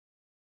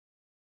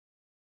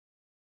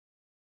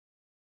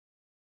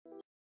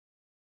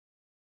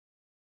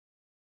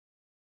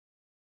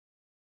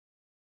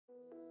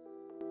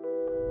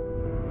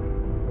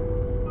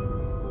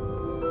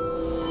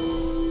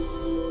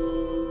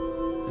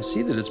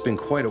see that it's been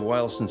quite a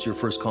while since your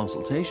first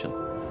consultation.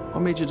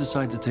 What made you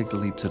decide to take the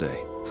leap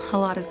today? A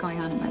lot is going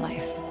on in my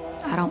life.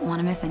 I don't want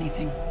to miss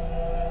anything.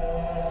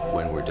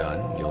 When we're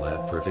done, you'll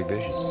have perfect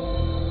vision.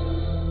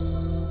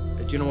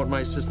 Hey, do you know what?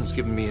 My assistant's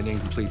giving me an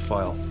incomplete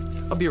file.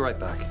 I'll be right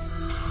back.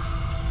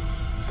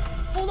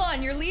 Hold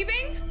on, you're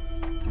leaving?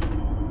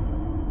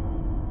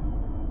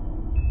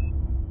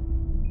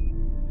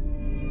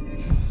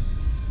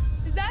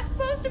 Is that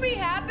supposed to be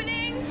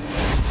happening?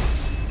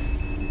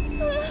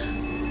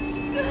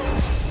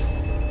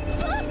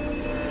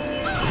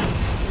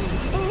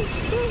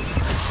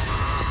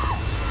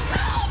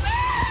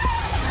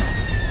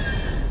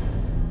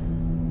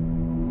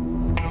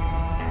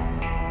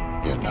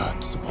 You're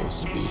not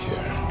supposed to be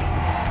here.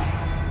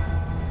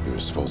 You were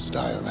supposed to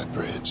die on that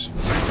bridge.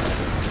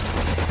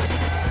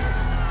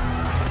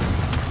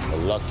 A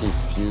lucky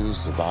few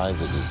survive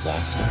the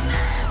disaster.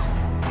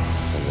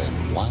 And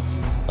then one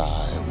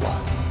by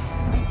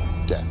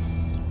one, death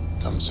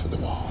comes for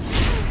them all.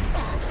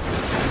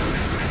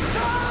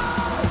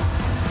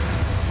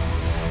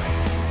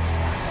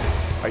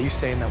 Are you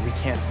saying that we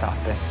can't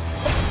stop this?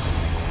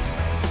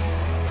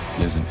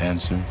 There's an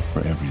answer for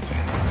everything.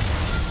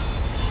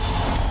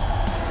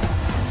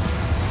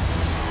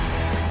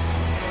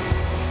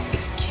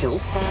 It's kill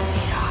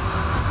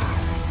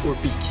or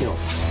be killed.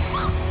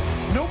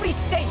 Nobody's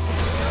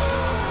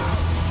safe.